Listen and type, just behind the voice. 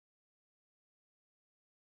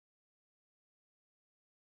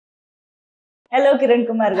Hello Kiran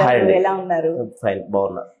Kumar గారు, ఎలా ఉన్నారు? ఫైన్,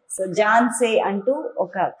 బాగున్నా. సో జాన్ సే అంటూ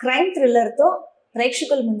ఒక క్రైమ్ థ్రిల్లర్ తో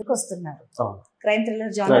ప్రేక్షకుల ముందుకు వస్తున్నారు. క్రైమ్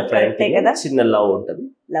థ్రిల్లర్ జానర్ కరెక్టే కదా? చిన్న లవ్ ఉంటది,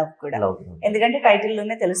 లవ్ కూడా, ఎందుకంటే టైటిల్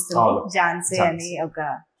లోనే తెలుస్తుంది జాన్ సే అని. ఒక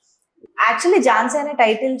యాక్చువల్లీ జాన్ సే అనే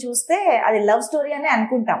టైటిల్ చూస్తే అది లవ్ స్టోరీ అని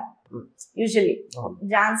అనుకుంటాం యూజువల్లీ.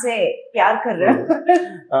 జాన్ సే ప్యార్ కర్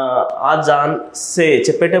ఆ జాన్ సే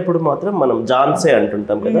చెప్పేటప్పుడు మాత్రం మనం జాన్ సే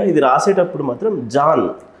అంటుంటాం కదా, ఇది రాసేటప్పుడు మాత్రం జాన్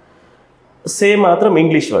సే మాత్రం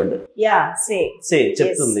ఇంగ్లీష్ వర్డ్. యా, సే సే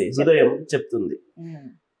చెప్తుంది, హృదయం చెప్తుంది.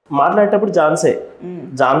 మాట్లాడేటప్పుడు జాన్సే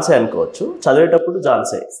జాన్సే అనుకోవచ్చు, చదివేటప్పుడు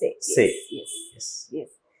జాన్సే సే.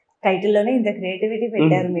 టైటిల్ లోనే ఇంత క్రియేటివిటీ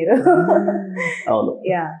పెట్టారు మీరు. అవును.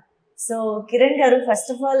 యా. సో కిరణ్ గారు, ఫస్ట్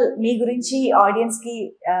ఆఫ్ ఆల్ మీ గురించి ఆడియన్స్ కి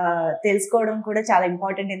తెలుసుకోవడం కూడా చాలా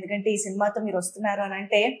ఇంపార్టెంట్. ఎందుకంటే ఈ సినిమాతో మీరు వస్తున్నారు అని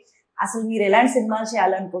అంటే అసలు మీరు ఎలాంటి సినిమాలు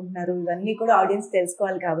చేయాలనుకుంటున్నారు ఇవన్నీ కూడా ఆడియన్స్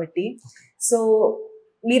తెలుసుకోవాలి కాబట్టి. సో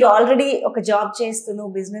మీరు ఆల్రెడీ ఒక జాబ్ చేస్తూను,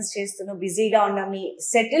 బిజినెస్ చేస్తూను బిజీగా ఉన్న మీ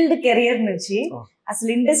సెటిల్డ్ కెరియర్ నుంచి అసలు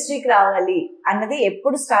ఇండస్ట్రీకి రావాలి అన్నది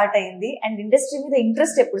ఎప్పుడు స్టార్ట్ అయింది? అండ్ ఇండస్ట్రీ మీద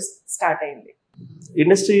ఇంట్రెస్ట్ ఎప్పుడు స్టార్ట్ అయింది?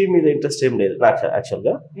 ఇండస్ట్రీ మీద ఇంట్రెస్ట్ ఏం లేదు నాకు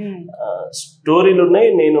యాక్చువల్గా. స్టోరీలు ఉన్నాయి.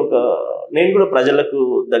 నేను కూడా ప్రజలకు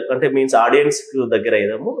అంటే మీన్స్ ఆడియన్స్ కు దగ్గర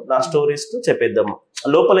అయ్యాము. నా స్టోరీస్ చెప్పేద్దాము,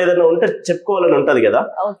 లోపల ఏదైనా ఉంటే చెప్పుకోవాలని ఉంటది కదా,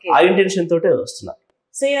 ఆ ఇంటెన్షన్ తోటే వస్తున్నా.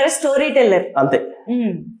 So you're story teller. అంతే.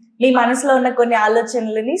 మీ మనసులో ఉన్న కొన్ని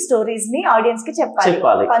ఆలోచనలని, స్టోరీస్ ని ఆడియన్స్ కి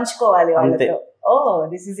చెప్పాలి, పంచుకోవాలి వాళ్ళతో. ఓ,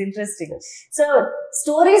 this is interesting. So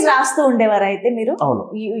stories రాస్తూ ఉండేవారు అయితే మీరు? అవును.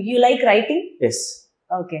 You like writing? Yes.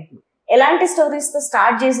 Okay. ఎలాంటి స్టోరీస్ తో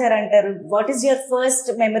start చేశారంటారు? What is your first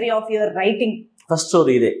memory of your writing? First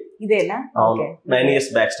story ఇదేనా? అవును. 9 years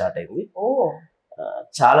బ్యాక్ స్టార్ట్ అయింది. ఓ,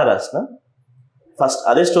 చాలా రాసిన.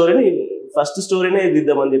 అదే స్టోరీని ఫస్ట్ స్టోరీనే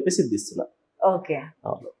దిద్దామని చెప్పేసి సిద్ధిస్తున్నా. ఓకే.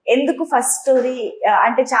 ఎందుకు ఫస్ట్ స్టోరీ?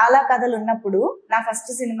 అంటే చాలా కథలు ఉన్నప్పుడు నా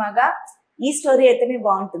ఫస్ట్ సినిమాగా ఈ స్టోరీ అయితేనే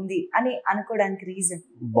బాగుంటుంది అని అనుకోవడానికి రీజన్?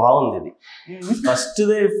 బాగుంది, ఇది ఫస్ట్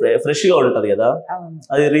ఫ్రెష్ గా ఉంటది కదా,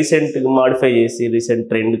 అది రీసెంట్ మాడిఫై చేసి రీసెంట్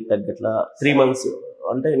ట్రెండ్ తగ్గట్లా 3 months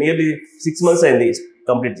అంటే నియర్లీ 6 months అయింది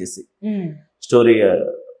కంప్లీట్ చేసి. స్టోరీ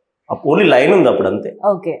ఓన్లీ లైన్ ఉంది అప్పుడు, అంతే.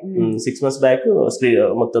 6 months బ్యాక్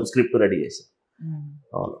మొత్తం స్క్రిప్ట్ రెడీ చేసి.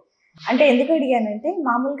 అవును. అంటే ఎందుకు అడిగానంటే,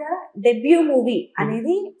 మామూలుగా డెబ్యూ మూవీ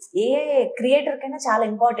అనేది ఏ క్రియేటర్ కైనా చాలా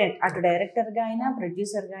ఇంపార్టెంట్. అటు డైరెక్టర్ గా అయినా,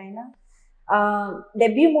 ప్రొడ్యూసర్ గా అయినా,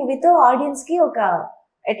 డెబ్యూ మూవీతో ఆడియన్స్ కి ఒక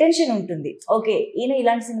అటెన్షన్ ఉంటుంది. ఓకే, ఈయన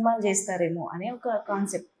ఇలాంటి సినిమాలు చేస్తారేమో అనే ఒక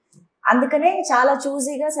కాన్సెప్ట్. అందుకనే చాలా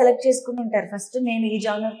చూజీగా సెలెక్ట్ చేసుకుని ఉంటారు. ఫస్ట్ నేను ఈ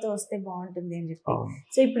జానర్ తో వస్తే బాగుంటుంది అని చెప్పి.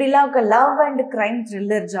 సో ఇప్పుడు ఇలా ఒక love and crime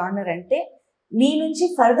thriller genre అంటే మీ నుంచి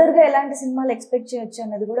ఫర్దర్ గా ఎలాంటి సినిమాలు ఎక్స్పెక్ట్ చేయొచ్చు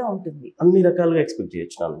అన్నది కూడా ఉంటుంది. అన్ని రకాలుగా ఎక్స్పెక్ట్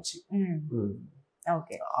చేయొచ్చు నా నుంచి.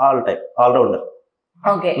 Okay. All type, all rounder.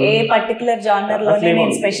 Okay. ఏ పర్టికులర్ జానర్ లోనే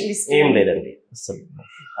నేను స్పెషలిస్ట్ ఏం లేదండి అసలు.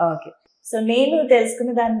 ఓకే. సో నేను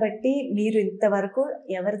తెలుసుకున్న దాన్ని బట్టి మీరు ఇంతవరకు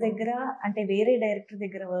ఎవరి దగ్గర, అంటే వేరే డైరెక్టర్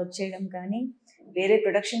దగ్గర వర్క్ చేయడం కానీ, వేరే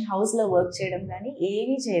ప్రొడక్షన్ హౌస్ లో వర్క్ చేయడం కానీ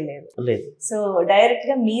ఏమీ చేయలేదు. సో డైరెక్ట్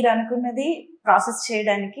గా మీరు అనుకున్నది ప్రాసెస్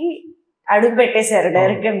చేయడానికి అడుగు పెట్టేశారు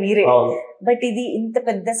డైరెక్ట్ గా మీరే. బట్ ఇది ఇంత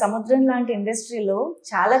పెద్ద సముద్రం లాంటి ఇండస్ట్రీలో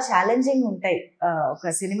చాలా ఛాలెంజింగ్ ఉంటాయి.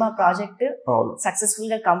 ఒక సినిమా ప్రాజెక్ట్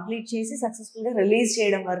సక్సెస్ఫుల్ గా కంప్లీట్ చేసి సక్సెస్ఫుల్ గా రిలీజ్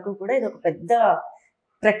చేయడం వరకు కూడా ఇది ఒక పెద్ద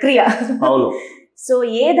ప్రక్రియ. సో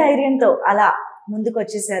ఏ ధైర్యంతో అలా ముందుకు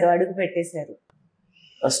వచ్చేసారు, అడుగు పెట్టేశారు?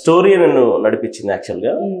 స్టోరీ నన్ను నడిపించింది యాక్చువల్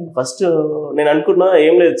గా. ఫస్ట్ నేను అనుకున్నా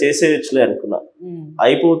ఏం లేదు, చేసేయచ్చులే అనుకున్నా.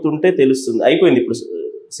 అయిపోతుంటే తెలుస్తుంది. అయిపోయింది ఇప్పుడు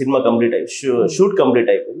సినిమా కంప్లీట్ షూట్ కంప్లీట్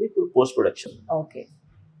అయిపోయింది. ఇప్పుడు పోస్ట్ ప్రొడక్షన్. ఓకే.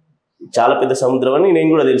 చాలా పెద్ద సముద్రం అని నేను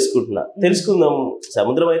కూడా తెలుసుకుందాం.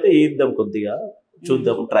 సముద్రం అయితే ఈద్దాం, కొద్దిగా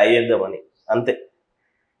చూద్దాం, ట్రై చేద్దాం అని, అంతే.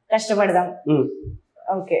 కష్టపడదాం.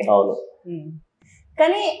 ఓకే. అవును.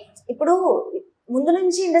 కానీ ఇప్పుడు ముందు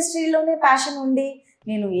నుంచి ఇండస్ట్రీలోనే ప్యాషన్ ఉండి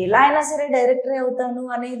నేను ఎలా అయినా సరే డైరెక్టరే అవుతాను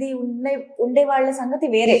అనేది ఉండే వాళ్ళ సంగతి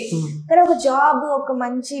వేరే. కానీ ఒక జాబ్, ఒక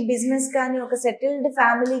మంచి బిజినెస్ కానీ, ఒక సెటిల్డ్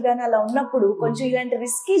ఫ్యామిలీ కానీ అలా ఉన్నప్పుడు కొంచెం ఇలాంటి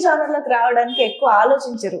రిస్కీ జానర్ లోకి రావడానికి ఎక్కువ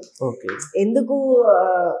ఆలోచించరు. ఎందుకు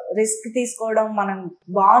రిస్క్ తీసుకోవడం, మనం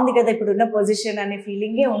బాగుంది కదా ఇప్పుడు ఉన్న పొజిషన్ అనే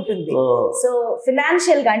ఫీలింగే ఉంటుంది. సో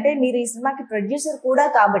ఫినాన్షియల్ గా, అంటే మీరు ఈ సినిమాకి ప్రొడ్యూసర్ కూడా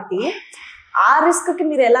కాబట్టి ఆ రిస్క్ కి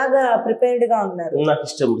మీరు ఎలాగా ప్రిపేర్డ్ గా ఉన్నారు? నాకు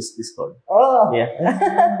ఇష్టం రిస్క్ తీసుకోవడం.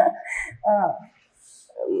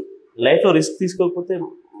 లైఫ్ లో రిస్క్ తీసుకోకపోతే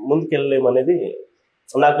ముందుకెళ్ళలేము అనేది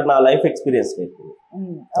నాకు నా లైఫ్ ఎక్స్పీరియన్స్ నేర్పింది.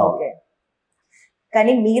 ఓకే.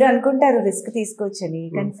 కానీ మీరు అనుకుంటారు రిస్క్ తీసుకోవచ్చని,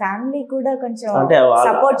 కానీ ఫ్యామిలీ కూడా కొంచెం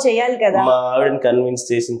సపోర్ట్ చేయాలి కదా. మా ఆవిడని కన్విన్స్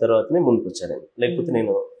చేసిన తర్వాతనే ముందుకు వచ్చాను, లేకపోతే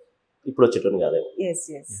నేను ఇప్పుడు వచ్చేటోని కాదు.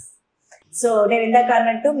 సో నేను ఇందాక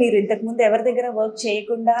అన్నట్టు, మీరు ఇంతకు ముందు ఎవరి దగ్గర వర్క్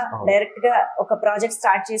చేయకుండా డైరెక్ట్ గా ఒక ప్రాజెక్ట్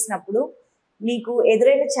స్టార్ట్ చేసినప్పుడు మీకు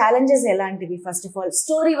ఎదురైన ఛాలెంజెస్ ఎలాంటివి? ఫస్ట్ ఆఫ్ ఆల్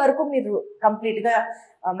స్టోరీ వరకు మీరు కంప్లీట్ గా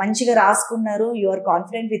మంచిగా రాసుకున్నారు, you are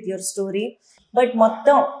confident with your story. But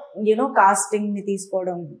మొత్తం కాస్టింగ్ ని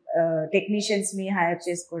తీసుకోవడం, టెక్నీషియన్స్ ని హైర్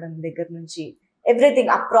చేసుకోవడం దగ్గర నుంచి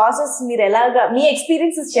ఎవ్రీథింగ్, ఆ ప్రాసెస్ మీరు ఎలాగా, మీ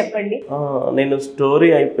ఎక్స్పీరియన్సెస్ చెప్పండి. నేను స్టోరీ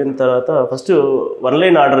అయిపోయిన తర్వాత ఫస్ట్ 1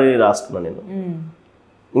 లైన్ ఆర్డర్ రాసుకున్నాను నేను.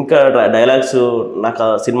 ఇంకా డైలాగ్స్ నాకు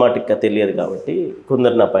సినిమాటిక్ గా తెలియదు కాబట్టి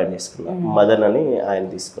కొందరిని అపాయింట్ చేసుకున్నా. మదన్ అని ఆయన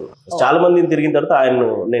తీసుకున్నా. చాలా మందిని తిరిగిన తర్వాత ఆయన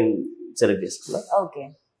నేను సెలెక్ట్ చేసుకున్నా.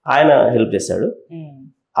 ఆయన హెల్ప్ చేశాడు.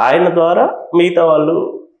 ఆయన ద్వారా మిగతా వాళ్ళు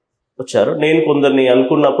వచ్చారు. నేను కొందరిని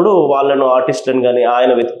అనుకున్నప్పుడు వాళ్ళను ఆర్టిస్ట్లను కానీ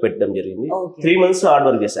ఆయన వెతికి పెట్టడం జరిగింది. 3 months హార్డ్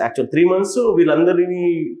వర్క్ చేస్తాను. యాక్చువల్ 3 months వీళ్ళందరినీ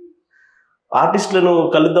ఆర్టిస్టులను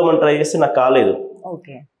కలుద్దామని ట్రై చేస్తే నాకు కాలేదు.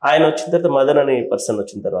 ఆయన వచ్చిన తర్వాత మదన్ అనే పర్సన్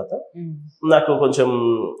వచ్చిన తర్వాత నాకు కొంచెం,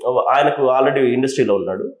 ఆయనకు ఆల్రెడీ ఇండస్ట్రీలో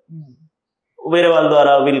ఉన్నాడు, వేరే వాళ్ళ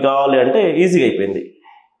ద్వారా వీళ్ళు కావాలి అంటే ఈజీగా అయిపోయింది.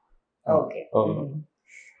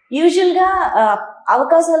 యూజువల్ గా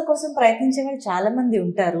అవకాశాల కోసం ప్రయత్నించే వాళ్ళు చాలా మంది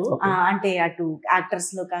ఉంటారు, అంటే అటు యాక్టర్స్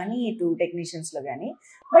లో కానీ ఇటు టెక్నీషియన్స్ లో కానీ.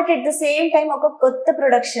 But at the same time ఒక కొత్త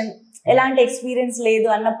ప్రొడక్షన్, ఎలాంటి ఎక్స్పీరియన్స్ లేదు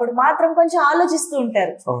అన్నప్పుడు మాత్రం కొంచెం ఆలోచిస్తూ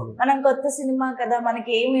ఉంటారు, మనం కొత్త సినిమా కదా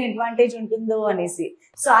మనకి ఏమి అడ్వాంటేజ్ ఉంటుందో అనేసి.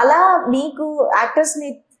 సో అలా మీకు యాక్టర్స్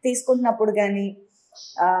ని తీసుకుంటున్నప్పుడు కానీ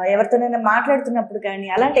ఎవరితోనైనా మాట్లాడుతున్నప్పుడు కానీ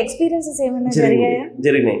అలాంటి ఎక్స్పీరియన్సెస్ ఏమైనా జరిగాయా?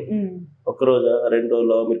 జరిగినాయి. ఒక రోజు 2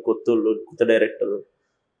 రోజులు మీరు కొత్త డైరెక్టర్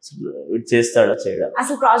చేస్తాడా చేయడా,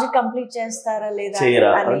 అసలు ప్రాజెక్ట్ కంప్లీట్ చేస్తారా లేదా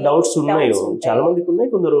చేయరా డౌట్స్ ఉన్నాయి. చాలా మందికి ఉన్నాయి,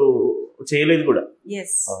 కొందరు చేయలేదు కూడా.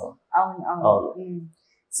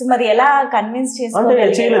 సో మరి ఎలా కన్విన్స్ అంటే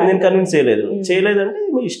చేయలేదు, నేను కన్విన్స్ చేయలేదంటే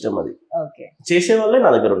మీ ఇష్టం, అది చేసే వాళ్ళే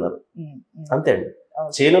నా దగ్గర ఉన్నారు అంతే అండి.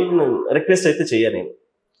 చేయను రిక్వెస్ట్ అయితే చెయ్య నేను.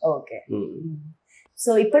 ఓకే.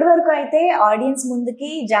 సో ఇప్పటి వరకు అయితే ఆడియన్స్ ముందుకి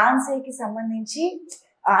జాన్సీకి సంబంధించి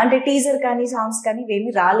అంటే టీజర్ కానీ సాంగ్స్ కానీ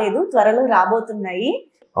ఇవేమి రాలేదు, త్వరలో రాబోతున్నాయి.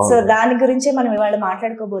 సో దాని గురించే మనం ఇవాళ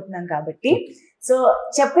మాట్లాడుకోబోతున్నాం కాబట్టి, సో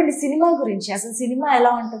చెప్పండి సినిమా గురించి. అసలు సినిమా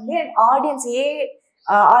ఎలా ఉంటుంది అండ్ ఆడియన్స్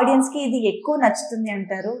ఆడియన్స్ కి ఇది ఎక్కువ నచ్చుతుంది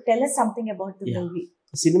అంటారు? Tell us something about the movie.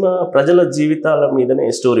 Cinema ప్రజల జీవితాల మీదనే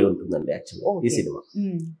స్టోరీ ఉంటుందండి యాక్చువల్లీ.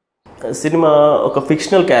 ఈ సినిమా ఒక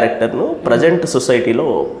ఫిక్షనల్ క్యారెక్టర్ ను ప్రజెంట్ సొసైటీలో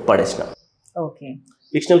పడేసిన.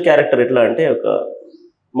 ఫిక్షనల్ క్యారెక్టర్ ఎట్లా అంటే, ఒక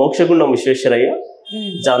మోక్షగుండం విశ్వేశ్వరయ్య,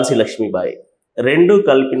 ఝాన్సీ లక్ష్మీబాయి రెండు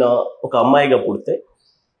కలిపిన ఒక అమ్మాయిగా పుడితే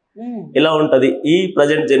ఎలా ఉంటది, ఈ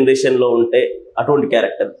ప్రజెంట్ జనరేషన్ లో ఉంటే అటువంటి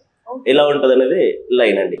క్యారెక్టర్ ఎలా ఉంటది అనేది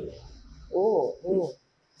లైన్ అండి.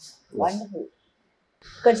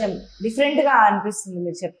 కొంచెం డిఫరెంట్ గా అనిపిస్తుంది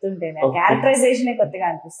మీరు చెప్తుంటే, క్యారెక్టరైజేషన్ కొత్తగా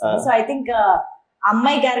అనిపిస్తుంది. సో ఐ థింక్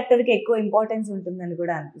అమ్మాయి క్యారెక్టర్ కి ఎక్కువ ఇంపార్టెన్స్ ఉంటుందని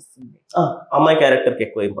కూడా అనిపిస్తుంది. అమ్మాయి క్యారెక్టర్ కి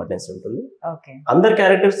ఎక్కువ ఇంపార్టెన్స్ ఉంటుంది. అందరి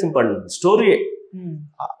క్యారెక్టర్స్ ఇంపార్టెంట్, స్టోరీ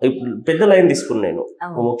ఇప్పుడు పెద్ద లైన్ తీసుకున్నాను నేను.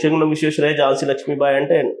 మోక్షగుండం విశ్వేశ్వరయ్య, ఝాన్సీ లక్ష్మీబాయి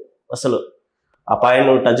అంటే అసలు ఆ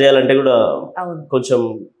పాయను టచ్ చేయాలంటే కూడా కొంచెం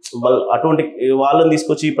అటువంటి వాళ్ళని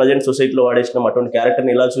తీసుకొచ్చి ప్రజెంట్ సొసైటీలో వాడేసినాం, అటువంటి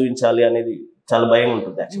క్యారెక్టర్ని ఎలా చూపించాలి అనేది చాలా భయం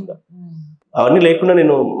ఉంటుంది యాక్చువల్గా. అవన్నీ లేకుండా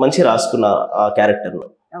నేను మంచిగా రాసుకున్న ఆ క్యారెక్టర్ ను.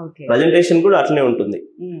 ప్రజెంటేషన్ కూడా అట్లనే ఉంటుంది.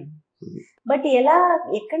 బట్ ఎలా,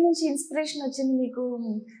 ఎక్కడి నుంచి ఇన్స్పిరేషన్ వచ్చింది మీకు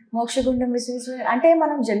మోక్షగుండం విశ్వేశ్వరయ్య? అంటే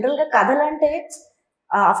మనం జనరల్ గా కథలు అంటే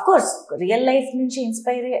అఫ్ కోర్స్ రియల్ లైఫ్ నుంచి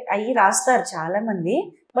ఇన్స్పైర్ అయ్యి రాస్తారు చాలా మంది,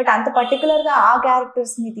 బట్ అంత పర్టికులర్ గా ఆ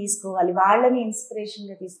క్యారెక్టర్స్ ని తీసుకోవాలి, వాళ్ళని ఇన్స్పిరేషన్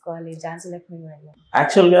గా తీసుకోవాలి ఝాన్సీ లక్ష్మీబాయి.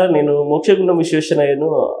 యాక్చువల్ గా నేను మోక్షగుండం విశ్వేశ్వరయ్యను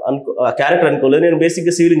క్యారెక్టర్ అనుకోలేదు, నేను బేసిక్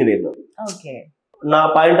గా సివిల్ ఇంజనీర్. నా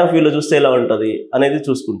పాయింట్ ఆఫ్ వ్యూ లో చూస్తే ఎలా ఉంటది అనేది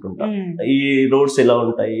చూసుకుంటుంటా. ఈ రోడ్స్ ఎలా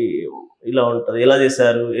ఉంటాయి, ఇలా ఉంటది, ఎలా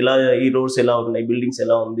చేశారు, ఇలా ఈ రోడ్స్ ఎలా ఉన్నాయి, బిల్డింగ్స్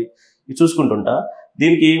ఎలా ఉంది, ఇది చూసుకుంటుంటా.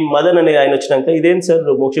 దీనికి మదన్ అనే ఆయన వచ్చినాక, ఇదేం సార్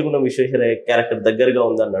మోక్షగుండం విశ్వేశ్వరయ్య క్యారెక్టర్ దగ్గరగా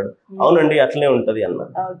ఉంది అన్నాడు. అవునండి అట్లనే ఉంటది అన్నా.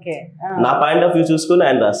 నా పాయింట్ ఆఫ్ వ్యూ చూసుకుని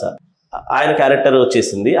ఆయన రాసా, ఆయన క్యారెక్టర్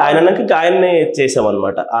వచ్చేసింది. ఆయన ఆయన్నే చేసాం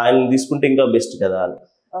అనమాట, ఆయన తీసుకుంటే ఇంకా బెస్ట్ కదా అని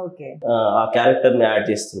ఆ క్యారెక్టర్ ని యాడ్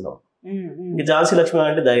చేస్తున్నాం. ఇంకా ఝాన్సీ లక్ష్మి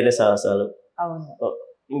అంటే ధైర్య సాహసాలు,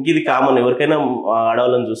 ఇంక ఇది కామన్, ఎవరికైనా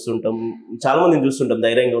ఆడవాళ్ళని చూస్తుంటాం, చాలా మందిని చూస్తుంటాం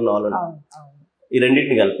ధైర్యంగా ఉన్న వాళ్ళని. ఈ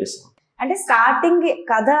రెండింటిని కలిపేస్తాం. అంటే స్టార్టింగ్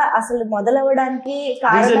కథ అసలు మొదలవడానికి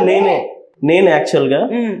నేను యాక్చువల్ గా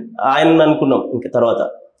ఆయన అనుకున్నాం. ఇంకా తర్వాత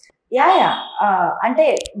అంటే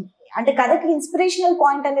అంటే కథకి ఇన్స్పిరేషనల్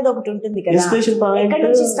పాయింట్ అనేది ఒకటి ఉంటుంది కదా, ఇన్స్పిరేషన్ పాయింట్ ఎక్కడి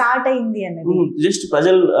నుంచి స్టార్ట్ అయింది అనేది. జస్ట్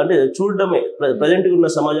ప్రజలు అంటే చూడడమే, ప్రజెంట్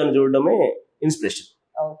ఉన్న సమాజాన్ని చూడడమే ఇన్స్పిరేషన్.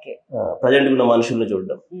 ప్రజెంట్ ఉన్న మనుషుల్ని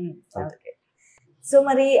చూడడం. సో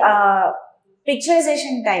మరి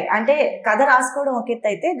పిక్చరైజేషన్ టైం అంటే కథ రాసుకోవడం ఒక ఎత్తు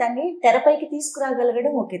అయితే, దాన్ని తెరపైకి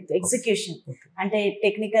తీసుకురాగలగడం ఒక ఎత్తు, ఎగ్జిక్యూషన్ అంటే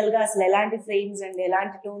టెక్నికల్ గా అసలు ఎలాంటి ఫ్రేమ్స్ అండ్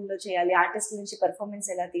ఎలాంటి టోన్ లో చేయాలి, ఆర్టిస్ట్ నుంచి పెర్ఫార్మెన్స్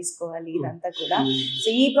ఎలా తీసుకోవాలి, ఇదంతా కూడా.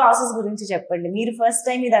 సో ఈ ప్రాసెస్ గురించి చెప్పండి. మీరు ఫస్ట్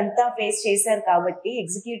టైం ఇదంతా ఫేస్ చేశారు కాబట్టి,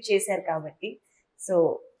 ఎగ్జిక్యూట్ చేశారు కాబట్టి, సో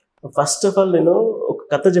ఫస్ట్ ఆఫ్ ఆల్ నేను ఒక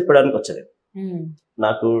కథ చెప్పడానికి వచ్చాను.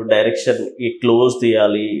 నాకు డైరెక్షన్ ఈ క్లోజ్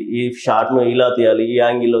తీయాలి, ఈ షార్ట్ ను ఇలా తీయాలి, ఈ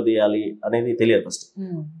యాంగిల్లో తీయాలి అనేది తెలియదు. ఫస్ట్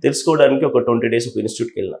తెలుసుకోవడానికి ఒక 20 days ఒక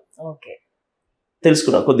ఇన్స్టిట్యూట్కి వెళ్ళినా,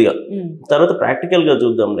 తెలుసుకున్నా కొద్దిగా. తర్వాత ప్రాక్టికల్ గా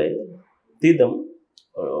చూద్దాంలే, తీద్దాం,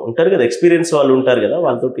 ఉంటారు కదా ఎక్స్పీరియన్స్ వాళ్ళు ఉంటారు కదా,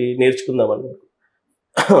 వాళ్ళతోటి నేర్చుకుందామని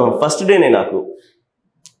ఫస్ట్ డేనే నాకు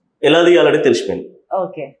ఎలా తీయాలని తెలిసిపోయింది.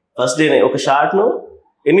 ఫస్ట్ డేనే ఒక షార్ట్ ను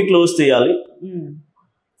ఎన్ని క్లోజ్ తీయాలి,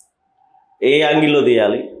 ఏ యాంగిల్లో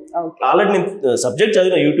తీయాలి, ఆల్రెడీ నేను సబ్జెక్ట్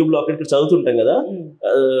చదివిన యూట్యూబ్ లో అక్కడికి చదువుతుంటాం కదా,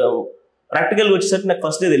 ప్రాక్టికల్ గా వచ్చేసరికి నాకు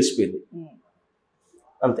ఫస్ట్ డే తెలిసిపోయింది.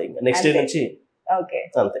 అంతే, ఇంకా నెక్స్ట్ డే నుంచి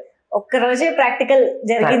అంతే, ఒక్క రోజే ప్రాక్టికల్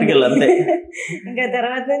జరిగింది అంతే. ఇంకా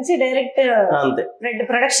తర్వాత నుంచి డైరెక్ట్ అంతే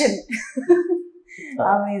ప్రొడక్షన్.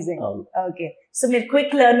 అమేజింగ్. ఓకే, సో మీరు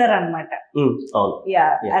క్విక్ లెర్నర్ అన్నమాట. యా,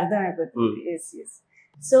 అర్థమైపోతుంది.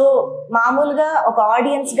 సో మామూలుగా ఒక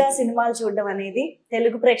ఆడియన్స్ గా సినిమాలు చూడడం అనేది,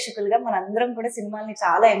 తెలుగు ప్రేక్షకులుగా మనందరం కూడా సినిమాల్ని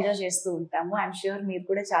చాలా ఎంజాయ్ చేస్తూ ఉంటాము. ఐఎమ్ ష్యూర్ మీరు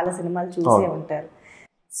కూడా చాలా సినిమాలు చూసే ఉంటారు.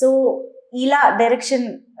 సో ఇలా డైరెక్షన్,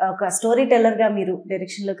 ఒక స్టోరీ టెల్లర్ గా మీరు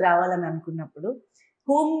డైరెక్షన్ లోకి రావాలని అనుకున్నప్పుడు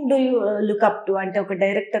whom do you look up to? అంటే ఒక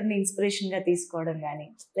డైరెక్టర్ ని ఇన్స్పిరేషన్ గా తీసుకోవడం కానీ,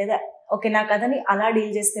 లేదా ఓకే నా కథని అలా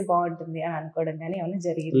డీల్ చేస్తే బాగుంటుంది అని అనుకోవడం కానీ ఏమైనా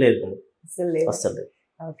జరిగింది? లేదు, అసలు లేదు.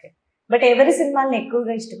 ఓకే, బట్ ఎవరి సినిమాల్ని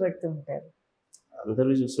ఎక్కువగా ఇష్టపడుతూ ఉంటారు?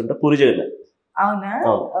 అందరూ చూస్తుంటా పూరి జగన్నాథ్. అవునా?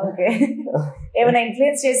 ఓకే, ఏమైనా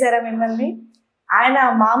ఇన్ఫ్లుయెన్స్ చేశారా మిమ్మల్ని? ఆయన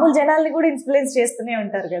మామూలు జనాల్ని కూడా ఇన్ఫ్లుయెన్స్ చేస్తూనే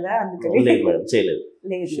ఉంటారు కదా, అందుకని. లేదు మేడం, చేయలేదు.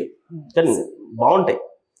 లేదు, కానీ బాగుంటాయి,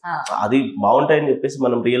 అది బాగుంటాయని చెప్పేసి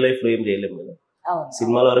మనం రియల్ లైఫ్ లో ఏం చేయలేము కదా,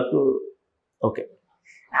 సినిమాల వరకు. ఓకే,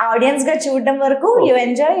 ఆడియన్స్ గా చూడడం వరకు యు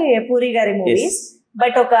ఎంజాయ్ పూరి గారి మూవీస్,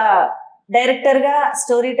 బట్ ఒక డైరెక్టర్ గా,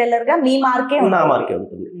 స్టోరీ టెల్లర్ గా మీ మార్కే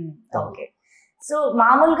ఉంటుంది. ఓకే, సో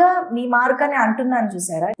మామూలుగా మీ మార్క్ అని అంటున్నాను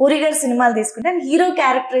చూసారా, పూరి గారి సినిమాలు తీసుకుంటే హీరో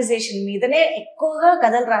క్యారెక్టరైజేషన్ మీదనే ఎక్కువగా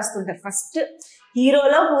కథలు రాస్తుంటారు. ఫస్ట్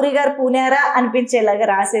హీరోలో పూరి గారు పూనారా అనిపించేలాగా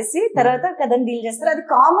రాసేసి తర్వాత కథను డీల్ చేస్తారు. అది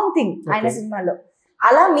కామన్ థింగ్ ఆయన సినిమాలో.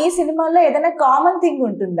 అలా మీ సినిమాలో ఏదైనా కామన్ థింగ్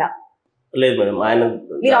ఉంటుందా? లేదు మేడం, ఆయన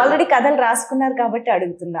మీరు ఆల్రెడీ కథలు రాసుకున్నారు కాబట్టి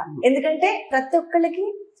అడుగుతున్నా. ఎందుకంటే ప్రతి ఒక్కళ్ళకి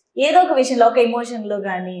ఏదో ఒక విషయంలో, ఒక ఎమోషన్ లో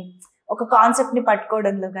గానీ, ఒక కాన్సెప్ట్ ని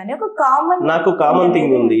పట్టుకోవడంలో గానీ ఒక నాకు కామన్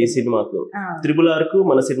థింగ్ ఉంది ఈ సినిమాకు. RRR కు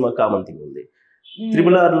మన సినిమా కామన్ థింగ్ ఉంది.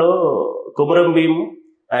 RRR లో కొమరం భీమ్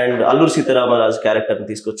అండ్ అల్లూరి సీతారామరాజు క్యారెక్టర్ ని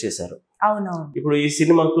తీసుకొచ్చేసారు. ఇప్పుడు ఈ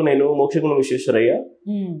సినిమాకు నేను మోక్షగుణ విశ్వేశ్వరయ్య,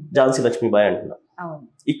 ఝాన్సీ లక్ష్మీబాయి అంటున్నా.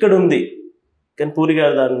 ఇక్కడ ఉంది, కానీ పూరి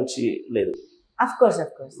గారి దాని నుంచి లేదు. Of course.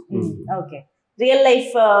 Okay, real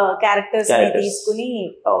life characters తీసుకుని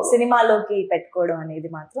సినిమాలోకి పెట్టుకోవడం అనేది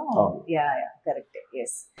మాత్రం కరెక్ట్.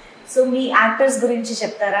 ఎస్, సో మీ యాక్టర్స్ గురించి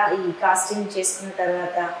చెప్తారా? ఈ కాస్టింగ్ చేసుకున్న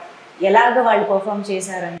తర్వాత ఎలాగ వాళ్ళు పర్ఫార్మ్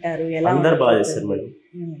చేశారంటారు? అందరు బాగా చేశారు మేడం,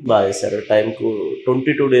 బాగా చేశారు. టైం కు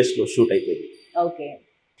 22 days లో షూట్ అయిపోయింది. ఓకే,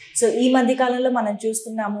 సో ఈ మధ్య కాలంలో మనం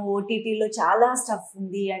చూస్తున్నాము ఓటీటీలో చాలా స్టఫ్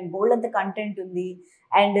ఉంది అండ్ బోల్డ్ అంత కంటెంట్ ఉంది.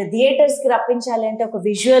 అండ్ థియేటర్స్ కి రప్పించాలి అంటే ఒక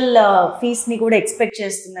విజువల్ ఫీస్ ని కూడా ఎక్స్పెక్ట్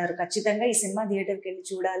చేస్తున్నారు. ఖచ్చితంగా ఈ సినిమా థియేటర్కి వెళ్ళి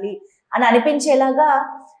చూడాలి అని అనిపించేలాగా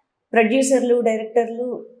ప్రొడ్యూసర్లు, డైరెక్టర్లు,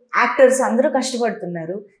 యాక్టర్స్ అందరూ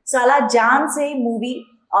కష్టపడుతున్నారు. సో అలా జాన్సే మూవీ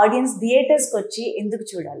ఆడియన్స్ థియేటర్స్ కి వచ్చి ఎందుకు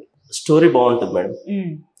చూడాలి? స్టోరీ బాగుంటుంది మేడం.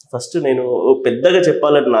 ఫస్ట్ నేను పెద్దగా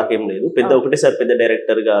చెప్పాలని నాకేం లేదు, ఒకటేసారి పెద్ద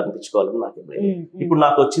డైరెక్టర్ గా అనిపించుకోవాలని నాకేం లేదు. ఇప్పుడు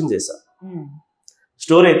నాకు వచ్చింది చేసా,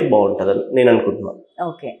 స్టోరీ అయితే బాగుంటదని నేను అనుకుంటున్నా,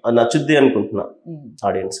 అది నచ్చుద్ది అనుకుంటున్నా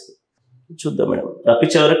ఆడియన్స్ కి. చూద్దాం మేడం,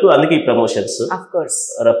 రప్పించే వరకు అందుకే ఈ ప్రమోషన్స్,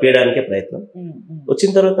 రప్పించడానికే ప్రయత్నం.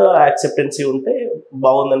 వచ్చిన తర్వాత యాక్సెప్టెన్సీ ఉంటే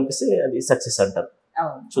బాగుంది అనిపిస్తే అది సక్సెస్ అంటారు.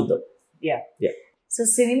 చూద్దాం. సో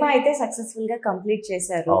సినిమా అయితే సక్సెస్ఫుల్ గా కంప్లీట్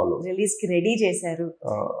చేశారు, రిలీజ్ కి రెడీ చేశారు,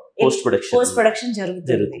 పోస్ట్ ప్రొడక్షన్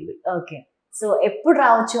జరుగుతుంది. ఓకే, సో ఎప్పుడు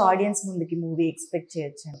రావచ్చు ఆడియన్స్ ముందుకి మూవీ ఎక్స్పెక్ట్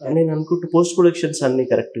చేయొచ్చు? నేను అనుకుంటూ పోస్ట్ ప్రొడక్షన్స్ అన్ని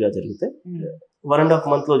కరెక్ట్ గా జరిగితే 1.5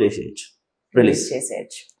 month లో చేసేయచ్చు, రిలీజ్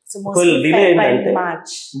చేసేయచ్చు. డిలే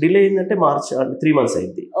అయిందంటే మార్చ్, 3 months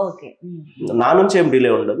అయింది. నా నుంచి ఏం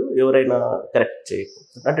డిలే ఉండదు, ఎవరైనా కరెక్ట్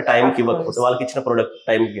చేయకపోతే, అంటే టైంకి ఇవ్వకపోతే, వాళ్ళకి ఇచ్చిన ప్రోడక్ట్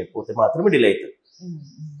టైంకి ఇవ్వకపోతే మాత్రమే డిలే అవుతుంది.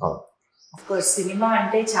 ఆఫ్ కోర్స్ సినిమా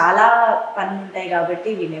అంటే చాలా పనులు ఉంటాయి కాబట్టి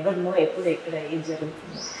వీ నెవర్ నో ఎప్పుడు ఎక్కడ ఏం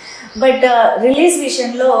జరుగుతుంది. బట్ రిలీజ్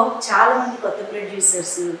విషయంలో చాలా మంది కొత్త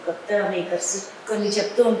ప్రొడ్యూసర్స్, కొత్త మేకర్స్ కొన్ని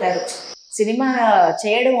చెప్తూ ఉంటారు, సినిమా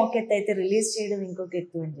చేయడం ఒక ఎత్తు అయితే రిలీజ్ చేయడం ఇంకొక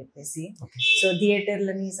ఎత్తు అని చెప్పేసి. సో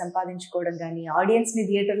థియేటర్లని సంపాదించుకోవడం కానీ, ఆడియన్స్ ని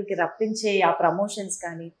థియేటర్లకి రప్పించే ఆ ప్రమోషన్స్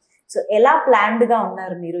కానీ, సో ఎలా ప్లాన్డ్ గా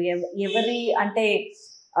ఉన్నారు మీరు? ఎవరి అంటే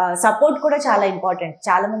సపోర్ట్ కూడా చాలా ఇంపార్టెంట్,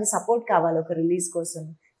 చాలా మంది సపోర్ట్ కావాలి ఒక రిలీజ్ కోసం.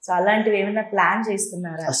 సో అలాంటివి ఏమైనా ప్లాన్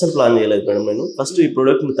చేస్తున్నారా? అసలు ప్లాన్ చేయలేదు మేడం. నేను ఫస్ట్ ఈ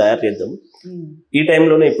ప్రొడక్ట్ ని తయారు చేద్దాం, ఈ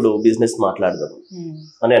టైంలోనే ఇప్పుడు బిజినెస్ మాట్లాడదాం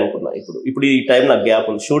అని అనుకున్నా. ఇప్పుడు ఈ టైం నాకు గ్యాప్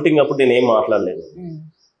ఉంది, షూటింగ్ అప్పుడు నేను ఏం మాట్లాడలేదు.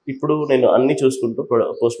 ఇప్పుడు నేను అన్ని చూసుకుంటూ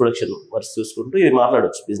పోస్ట్ ప్రొడక్షన్ వర్క్స్ చూసుకుంటూ ఇది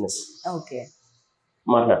మాట్లాడొచ్చు బిజినెస్. ఓకే,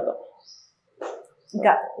 మాట్లాడతాం.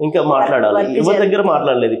 ఇంకా మాట్లాడాలి, ఎవరి దగ్గర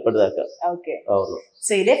మాట్లాడలేదు ఇప్పటిదాకా. ఓకే, అవును.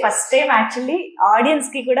 సో ఇదే ఫస్ట్ టైం యాక్చువల్లీ ఆడియన్స్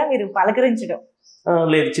కి కూడా మీరు పలకరించడం.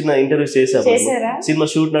 లేదు, చిన్న ఇంటర్వ్యూ చేసాము. సినిమా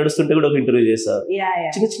షూట్ నడుస్తుంటే కూడా ఒక ఇంటర్వ్యూ చేసా.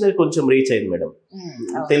 చిన్న చిన్నది కొంచెం రీచ్ అయింది మేడం,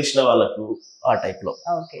 తెలిసిన వాళ్ళకు ఆ టైప్ లో.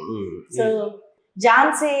 ఓకే, సో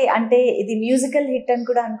జాన్సే అంటే ఇది మ్యూజికల్ హిట్ అని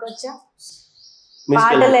కూడా అనుకోవచ్చా?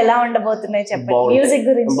 పాటలు ఎలా ఉండబోతున్నాయి చెప్పండి, మ్యూజిక్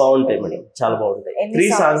గురించి. బాగుంటాయి మేడం, చాలా బాగుంటాయి.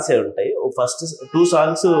 3 songs ఉంటాయి. ఫస్ట్ 2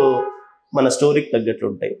 songs మన స్టోరీకి తగ్గట్లు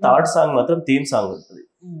ఉంటాయి. థర్డ్ సాంగ్ మాత్రం థీమ్ సాంగ్ ఉంటుంది.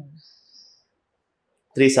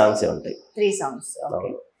 3 songs ఉంటాయి. 3 songs.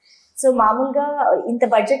 ఓకే, సో మామూలుగా ఇంత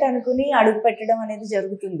బడ్జెట్ అనుకుని అడుగు పెట్టడం అనేది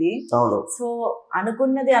జరుగుతుంది. అవును. సో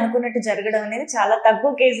అనుకున్నది అనుకున్నట్టు జరగడం అనేది చాలా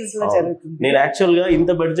తక్కువ కేసెస్ లో జరుగుతుంది. నేను యాక్చువల్ గా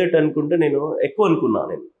ఇంత బడ్జెట్ అనుకుంటే నేను ఎక్కువ అనుకున్నా,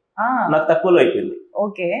 నేను నాకు తక్కువలో అయిపోయింది.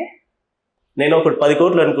 ఓకే, నేను ఒక 10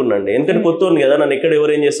 కోట్లు అనుకున్నాండి. ఎందుకంటే కొత్త ఉంది కదా, నన్ను ఎక్కడ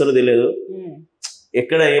ఎవరు ఏం చేస్తారో తెలియదు,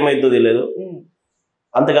 ఎక్కడ ఏమైందో తెలియదు,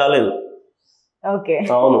 అంత కాలేదు. ఓకే,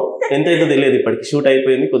 అవును, ఎంత అయితే తెలియదు. ఇప్పటికి షూట్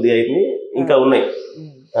అయిపోయింది, కొద్దిగా అయింది, ఇంకా ఉన్నాయి.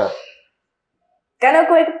 కానీ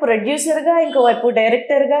ఒకవైపు ప్రొడ్యూసర్ గా, ఇంకోవైపు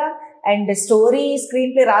డైరెక్టర్ గా, అండ్ స్టోరీ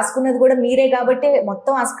స్క్రీన్ ప్లే రాసుకున్నది కూడా మీరే కాబట్టి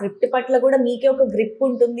మొత్తం ఆ స్క్రిప్ట్ పట్ల కూడా మీకే ఒక గ్రిప్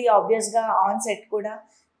ఉంటుంది ఆబ్వియస్ గా. ఆన్ సెట్ కూడా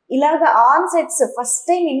ఇలాగా ఆన్ సెట్స్ ఫస్ట్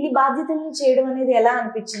టైం ఇన్ని బాధ్యతలను చేయడం అనేది ఎలా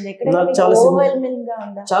అనిపించింది? ఎక్కడ ఓవర్వెల్మింగ్ గా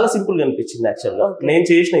ఉందా? చాలా సింపుల్ గా అనిపించింది యాక్చువల్ గా. నేను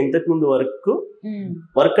చేసిన ఇంతకు ముందు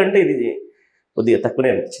వర్క్ అంటే ఇది కొద్దిగా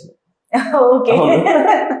తక్కువనే అనిపించింది. ఓకే,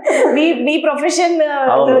 మీ ప్రొఫెషన్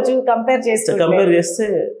కంపేర్ చేస్తే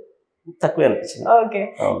తక్కువే అనిపించింది. ఓకే,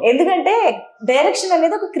 ఎందుకంటే డైరెక్షన్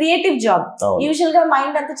అనేది ఒక క్రియేటివ్ జాబ్. యూజువల్ గా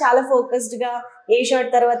మైండ్ అంతా చాలా ఫోకస్డ్ గా ఏ షాట్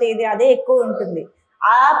తర్వాత ఏది అదే ఎక్కువ ఉంటుంది.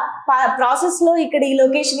 ఆ ప్రాసెస్ లో ఇక్కడ ఈ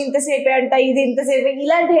లొకేషన్ ఇంతసేపే అంట, ఇది ఇంతసేపే,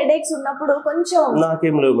 ఇలాంటి హెడేక్స్ ఉన్నప్పుడు కొంచెం.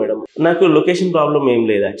 నాకేం లేవు మేడం, నాకు లొకేషన్ ప్రాబ్లం ఏం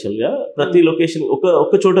లేదు యాక్చువల్ గా. ప్రతి లొకేషన్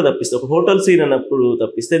ఒక చోట తప్పిస్తే, ఒక హోటల్ సీన్ అన్నప్పుడు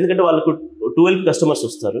తప్పిస్తే, ఎందుకంటే వాళ్ళకు 12 కస్టమర్స్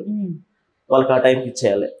వస్తారు, వాళ్ళకి ఆ టైంకి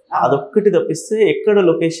ఇచ్చేయాలి. అదొక్కటి తప్పిస్తే ఎక్కడ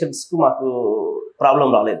లొకేషన్స్ కు మాకు ప్రాబ్లం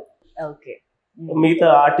రాలేదు. మిగతా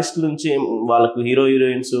ఆర్టిస్ట్ నుంచి వాళ్ళకు హీరో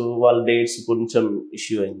హీరోయిన్స్ వాళ్ళ డేట్స్ కొంచెం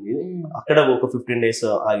ఇష్యూ అయింది, అక్కడ ఒక 15 days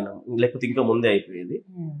ఆగినాం, లేకపోతే ఇంకా ముందే అయిపోయేది.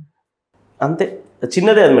 అంతే,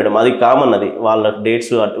 చిన్నదే అది మేడం, అది కామన్. అది వాళ్ళ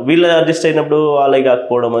డేట్స్ వీళ్ళు అడ్జస్ట్ అయినప్పుడు వాళ్ళకి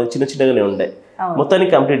కాకపోవడం, అది చిన్న చిన్నగానే ఉండే.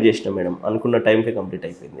 మొత్తానికి కంప్లీట్ చేసినాం మేడం, అనుకున్న టైంకే కంప్లీట్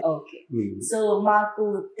అయిపోయింది. సో మాకు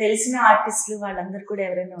తెలిసిన ఆర్టిస్టులు వాళ్ళందరూ కూడా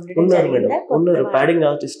ఎవరైనా ఉన్నారు మేడం, ఉన్నారు. ప్యాడింగ్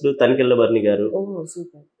ఆర్టిస్టులు తనికెళ్ళ బర్ని గారు,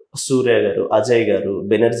 సూర్య గారు, అజయ్ గారు,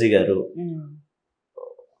 బెనర్జీ గారు,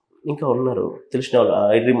 ఇంకా ఉన్నారు తెలిసిన వాళ్ళు,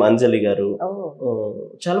 ఐడ్రీమ్ అంజలి గారు,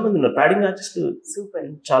 చాలా మంది ఉన్నారు. ప్యాడింగ్ ఆర్టిస్టులు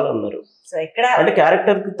చాలా ఉన్నారు. అంటే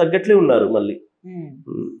క్యారెక్టర్ కి తగ్గట్లే ఉన్నారు. మళ్ళీ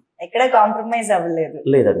ఎక్కడ కాంప్రమైజ్ అవ్వలేదు.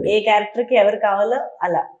 లేదండి, ఏ క్యారెక్టర్ కి ఎవరు కావాలో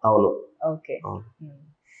అలా. అవును. ఓకే,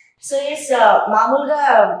 సో మామూలుగా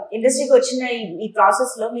ఇండస్ట్రీకి వచ్చిన ఈ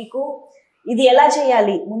ప్రాసెస్ లో మీకు ఇది ఎలా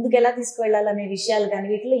చేయాలి, ముందుకు ఎలా తీసుకువెళ్ళాలి అనే విషయాలు కానీ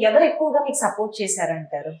వీటిలో ఎవరు ఎక్కువగా మీకు సపోర్ట్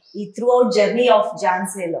చేశారంటారు ఈ త్రూ అవుట్ జర్నీ ఆఫ్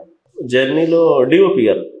జాన్సేలో? జర్నీలో డిఓపి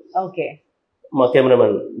గారు, ఓకే, మా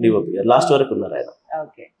కెమెరామెన్ డిఓపి గారు లాస్ట్ వరకు ఉన్నారు ఆయన.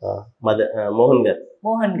 ఓకే, మోహన్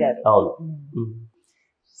గారు. అవును.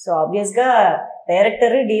 సో ఆబ్వియస్ గా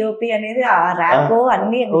డైరెక్టర్ డిఓపి అనేది ఆ ర్యాప్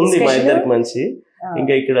అన్ని ఉంది మా ఇద్దరికి మంచి.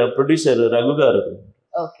 ఇంకా ఇక్కడ ప్రొడ్యూసర్ రఘు గారు,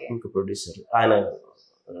 ఇంకా ప్రొడ్యూసర్ ఆయన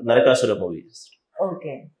నరకాసుర మూవీ చేస్తారు.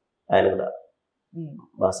 ఓకే, ఆయన కూడా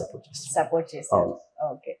బాగా సపోర్ట్ చేస్తారు.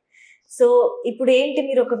 ఓకే, సో ఇప్పుడు ఏంటి,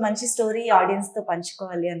 మీరు ఒక మంచి స్టోరీ ఆడియన్స్ తో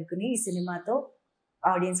పంచుకోవాలి అనుకుని ఈ సినిమాతో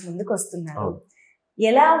ఆడియన్స్ ముందుకు వస్తున్నారు.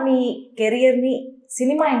 ఎలా మీ కెరియర్ ని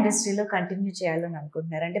సినిమా ఇండస్ట్రీలో కంటిన్యూ చేయాలని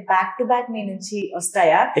అనుకుంటున్నారు? అంటే బ్యాక్ టు బ్యాక్ మీ నుంచి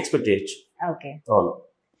వస్తాయా? ఎక్స్పెక్ట్ చేయొచ్చు. ఓకే, అవును.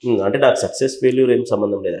 అంటే నాకు సక్సెస్ ఫెయిల్యూర్ ఏం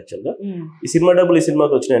సంబంధం లేదు యాక్చువల్ గా. ఈ సినిమా డబ్బులు ఈ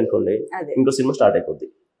సినిమాకి వచ్చినాయి అనుకోండి, ఇంకో సినిమా స్టార్ట్ అయిపోద్ది.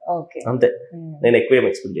 అంతే, నేను ఎక్కువ ఏం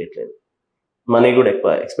ఎక్స్పెక్ట్ చేయట్లేదు, మనీ కూడా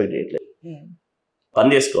ఎక్కువ ఎక్స్పెక్ట్ చేయట్లేదు, పని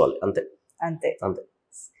చేసుకోవాలి అంతే. అంతే అంతే.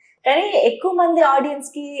 కానీ ఎక్కువ మంది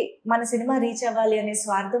ఆడియన్స్ కి మన సినిమా రీచ్ అవ్వాలి అనే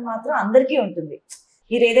స్వార్థం మాత్రం అందరికీ ఉంటుంది.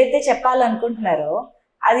 మీరు ఏదైతే చెప్పాలనుకుంటున్నారో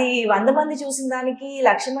అది 100 మంది చూసిన దానికి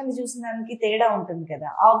 1,00,000 మంది చూసిన దానికి తేడా ఉంటుంది కదా.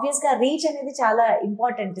 ఆబ్వియస్ గా రీచ్ అనేది చాలా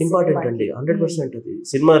ఇంపార్టెంట్ అండి, 100%. అది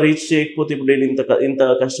సినిమా రీచ్ చేయకపోతే, ఇప్పుడు నేను ఇంత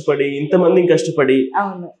కష్టపడి, ఇంతమందిని కష్టపడి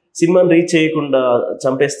సినిమాని రీచ్ చేయకుండా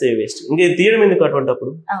చంపేస్తే వేస్ట్. ఇంకా తీయడం ఎందుకు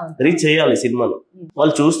అటువంటిప్పుడు? రీచ్ చేయాలి సినిమాను.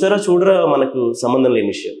 వాళ్ళు చూస్తారా చూడరా మనకు సంబంధం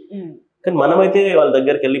లేని విషయం. కానీ మనమైతే వాళ్ళ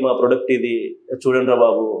దగ్గరికి వెళ్ళి మా ప్రొడక్ట్ ఇది చూడండి రా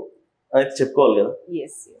బాబు అయితే చెప్పుకోవాలి కదా.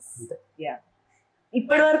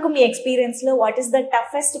 ఇప్పటి వరకు మీ ఎక్స్పీరియన్స్ లో what is the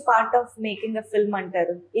toughest part of making a film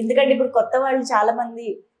అంటారు? ఎందుకంటే ఇప్పుడు కొత్త వాళ్ళు చాలా మంది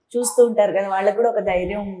చూస్తూ ఉంటారు కదా, వాళ్ళకు కూడా ఒక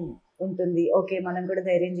ధైర్యం ఉంటుంది, ఓకే మనం కూడా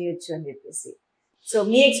ధైర్యం చేయొచ్చు అని చెప్పేసి. సో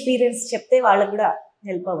మీ ఎక్స్పీరియన్స్ చెప్తే వాళ్ళకు కూడా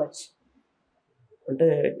హెల్ప్ అవ్వచ్చు. అంటే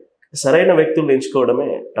సరైన వ్యక్తులను ఎంచుకోవడమే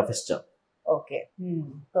టఫెస్ట్ జాబ్. Okay,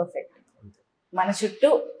 perfect. మన చుట్టూ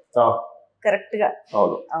కరెక్ట్ గా.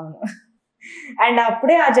 అవును అవును. అండ్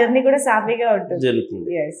అప్పుడే ఆ జర్నీ కూడా సాఫీగా ఉంటుంది, జరుగుతుంది.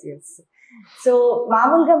 సో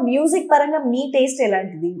మామూలుగా మ్యూజిక్ పరంగా మీ టేస్ట్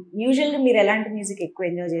ఎలాంటిది? యూజువల్ గా మీరు ఎలాంటి మ్యూజిక్ ఎక్కువ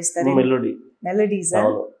ఎంజాయ్ చేస్తారు? మెలోడీస్.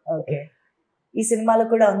 ఓకే, ఈ సినిమాలో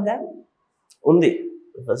కూడా ఉందా? ఉంది,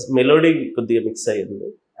 మెలోడీ కొద్దిగా మిక్స్ అయ్యింది.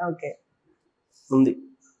 ఓకే, ఉంది.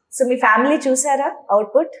 సో మీ ఫ్యామిలీ చూసారా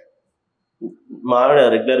అవుట్పుట్? మా ఆవిడ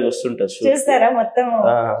రెగ్యులర్ గా వస్తుంటారు, చూస్తారా మొత్తం?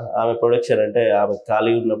 ఆమె ప్రొడక్షన్ అంటే ఆమె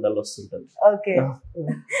ఖాళీ ఉన్నప్పుడు వస్తుంటారు. ఓకే,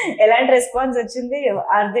 ఎలాంటి రెస్పాన్స్ వచ్చింది?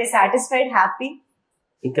 Are they satisfied, happy?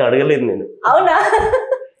 ఇంకా అడగలేదు నేను. అవునా?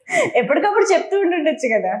 ఎప్పటికప్పుడు చెప్తూ ఉంటుండొచ్చు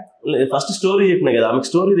కదా. ఫస్ట్ స్టోరీ చెప్పినా కదా, ఆమెకు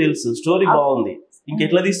స్టోరీ తెలుసు, స్టోరీ బాగుంది.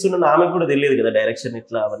 ఇంకెట్లా తీస్తున్నా ఆమెకు కూడా తెలియదు కదా, డైరెక్షన్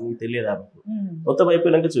ఎట్లా అవన్నీ తెలియదు ఆమెకు. మొత్తం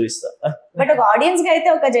అయిపోయినాక చూపిస్తా. బట్ ఒక ఆడియన్స్ కి అయితే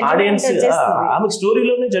ఒక ఆడియన్స్ ఆమెకు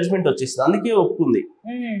స్టోరీలోనే జడ్జ్మెంట్ వచ్చేస్తుంది, అందుకే ఒప్పుకుంది.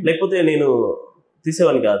 లేకపోతే నేను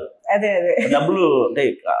తీసేవాని కాదు. డబ్బులు అంటే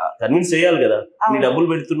కన్విన్స్ చేయాలి కదా, నీ డబ్బులు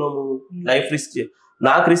పెడుతున్నాము, లైఫ్ రిస్క్.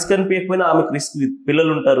 నాకు రిస్క్ అనిపించకపోయినా ఆమెకు రిస్క్,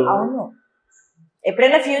 పిల్లలు ఉంటారు,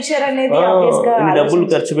 ఎప్పుడైనా ఫ్యూచర్ అనేది డబ్బులు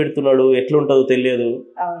ఖర్చు పెడుతున్నాడు, ఎట్లుంటదో తెలియదు.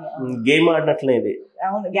 గేమ్ ఆడినట్లే ఇది,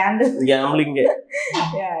 గ్యాంబ్లింగ్.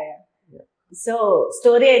 సో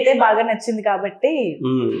స్టోరీ అయితే బాగా నచ్చింది కాబట్టి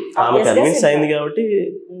ఆమె కన్విన్స్ అయింది కాబట్టి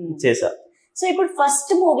చేసా. సో ఇప్పుడు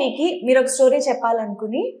ఫస్ట్ మూవీకి మీరు ఒక స్టోరీ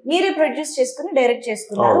చెప్పాలనుకుని మీరే ప్రొడ్యూస్ చేసుకుని డైరెక్ట్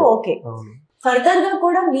చేసుకున్నారు. ఓకే, ఫర్దర్ గా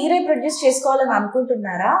కూడా మీరే ప్రొడ్యూస్ చేసుకోవాలని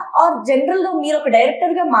అనుకుంటున్నారా? ఆర్ జనరల్ గా మీరు ఒక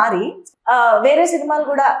డైరెక్టర్ గా మారి వేరే సినిమాలు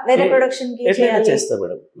కూడా వేరే ప్రొడక్షన్ కి చేస్తా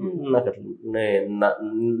మేడం. నాకు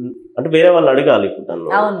అంటే వేరే వాళ్ళు అడగాలి.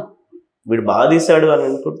 ఇప్పుడు అవును, వీడు బాగా తీసాడు అని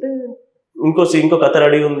అనుకుంటే ఇంకో కథ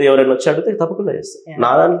రెడీ ఉంది, ఎవరైనా వచ్చి అడిగితే తప్పకుండా చేస్తాను.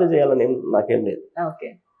 నా దాంట్లో చేయాలని నాకేం లేదు. ఓకే,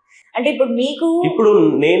 అంటే ఇప్పుడు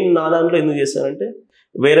నేను నా దాంట్లో ఎందుకు చేస్తానంటే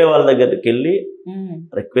వేరే వాళ్ళ దగ్గరికి వెళ్ళి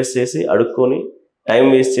రిక్వెస్ట్ చేసి అడుక్కొని టైం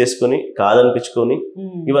వేస్ట్ చేసుకుని కాదనిపించుకొని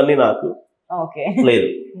ఇవన్నీ నాకు లేదు.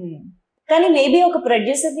 కానీ మేబీ ఒక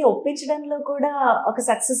ప్రొడ్యూసర్ ని ఒప్పించడంలో కూడా ఒక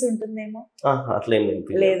సక్సెస్ ఉంటుందేమో. అట్లేం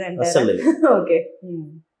లేదంటే ఓకే,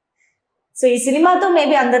 సో ఈ సినిమాతో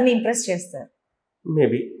మేబీ అందరిని ఇంప్రెస్ చేస్తారు.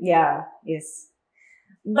 మేబీ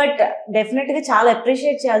బట్ డెఫినెట్ గా చాలా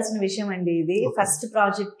అప్రిషియేట్ చేయాల్సిన విషయం అండి ఇది. ఫస్ట్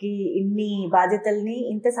ప్రాజెక్ట్ కి ఇన్ని బాధ్యతల్ని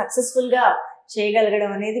ఇంత సక్సెస్ఫుల్ గా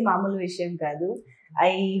చేయగలగడం అనేది మామూలు విషయం కాదు.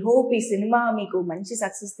 ఐ హోప్ ఈ సినిమా మీకు మంచి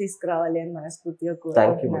సక్సెస్ తీసుకురావాలి అని మనస్ఫూర్తిగా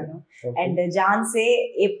కోరుకుంటున్నాను. అండ్ జాన్సే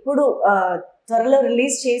ఎప్పుడు త్వరలో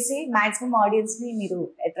రిలీజ్ చేసి మాక్సిమం ఆడియన్స్ ని మీరు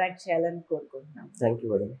అట్రాక్ట్ చేయాలని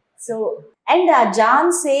కోరుకుంటున్నాను. సో అండ్ ఆ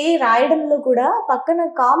జాన్సే రాయడంలో కూడా పక్కన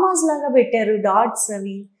కామాస్ లాగా పెట్టారు, డాట్స్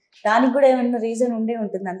అవి. దానికి కూడా ఏమన్నా రీజన్ ఉండే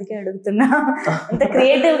ఉంటుంది, అందుకే అడుగుతున్నా. అంత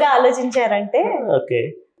క్రియేటివ్ గా ఆలోచించారంటే. ఓకే,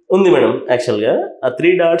 ఉంది మేడం. యాక్చువల్ గా ఆ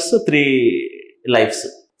 3 డాట్స్ 3 లైఫ్స్.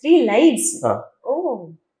 3 లైఫ్స్.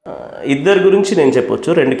 ఇద్దరు గురించి నేను చెప్పొచ్చు,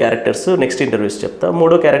 2 క్యారెక్టర్స్ నెక్స్ట్ ఇంటర్వ్యూస్ చెప్తా.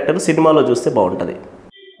 3వ క్యారెక్టర్ సినిమాలో చూస్తే బాగుంటది.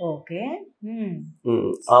 ఓకే,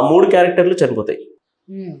 ఆ 3 క్యారెక్టర్లు చనిపోతాయి.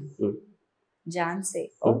 జాన్సే.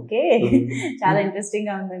 ఓకే, చాలా ఇంట్రెస్టింగ్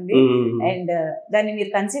గా ఉందండి. అండ్ దాన్ని మీరు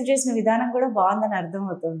కన్సీవ్ చేసిన విధానం కూడా బాగుందని అర్థం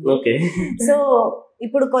అవుతుంది. సో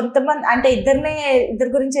ఇప్పుడు కొంతమంది అంటే ఇద్దరు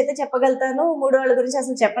గురించి అయితే చెప్పగలుగుతాను, 3 వాళ్ళ గురించి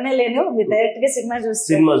అసలు చెప్పనే లేను. మీరు డైరెక్ట్ గా సినిమా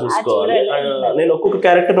చూసుకోవాలి. నేను ఒక్కొక్క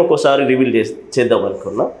క్యారెక్టర్ ఒక్కోసారి రివీల్ చేద్దాం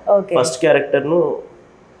అనుకున్నా. ఫస్ట్ క్యారెక్టర్ ను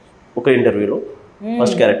ఒక ఇంటర్వ్యూలో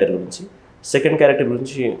ఫస్ట్ క్యారెక్టర్ గురించి, సెకండ్ క్యారెక్టర్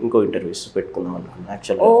గురించి ఇంకో ఇంటర్వ్యూస్ పెట్టుకుందాం అనుకున్నా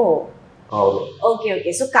యాక్చువల్గా.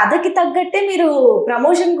 ఓకే, సో కథకి తగ్గట్టే మీరు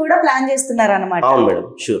ప్రమోషన్ కూడా ప్లాన్ చేస్తున్నారు అన్నమాట. అవును మేడం,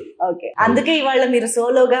 షూర్. ఓకే, అందుకే ఇవాళ మీరు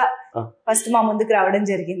సోలోగా ఫస్ట్ మా ముందుకు రావడం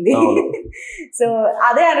జరిగింది. సో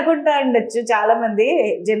అదే అనుకుంటా ఉండొచ్చు చాలా మంది.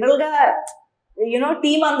 జనరల్ గా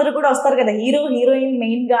టీమ్ అందరూ కూడా వస్తారు కదా, హీరో హీరోయిన్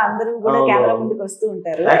మెయిన్ గా అందరూ కూడా కెమెరా ముందుకు వస్తూ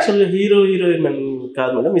ఉంటారు. యాక్చువల్లీ హీరో హీరోయిన్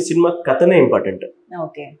కాదు మేడం, ఈ సినిమా కథనే ఇంపార్టెంట్.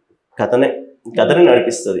 ఓకే, కథనే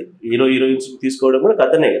నడిపిస్తుంది. హీరో హీరోయిన్స్ తీసుకోవడం కూడా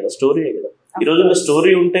కథనే కదా, స్టోరీయే కదా. ఈ రోజుల్లో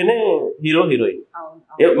స్టోరీ ఉంటేనే హీరో హీరోయిన్,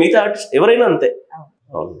 మిగతా ఆర్టిస్ట్ ఎవరైనా అంతే.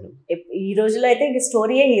 ఈ రోజుల్లో అయితే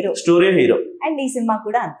స్టోరీయే హీరో. అండ్ ఈ సినిమా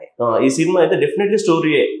కూడా అంతే. ఈ సినిమా అయితే డెఫినెట్లీ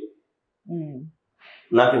స్టోరీయే.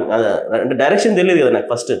 నాకు అంటే డైరెక్షన్ తెలియదు కదా నాకు.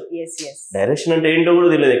 ఫస్ట్ డైరెక్షన్ అంటే ఏంటో కూడా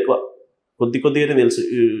తెలియదు. ఎక్కువ కొద్దిగానే తెలుసు,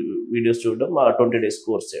 వీడియోస్ చూడడం, 20 days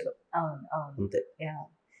కోర్స్ చేయడం అంతే.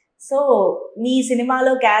 సో మీ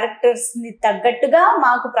సినిమాలో క్యారెక్టర్స్ ని తగ్గట్టుగా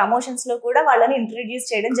మాకు ప్రమోషన్స్ లో కూడా వాళ్ళని ఇంట్రడ్యూస్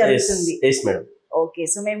చేయడం జరుగుతుంది. ఓకే,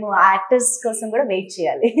 సో మేము యాక్టర్స్ కోసం కూడా వెయిట్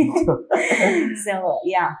చేయాలి. సో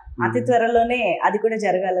అతి త్వరలోనే అది కూడా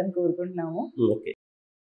జరగాలని కోరుకుంటున్నాము.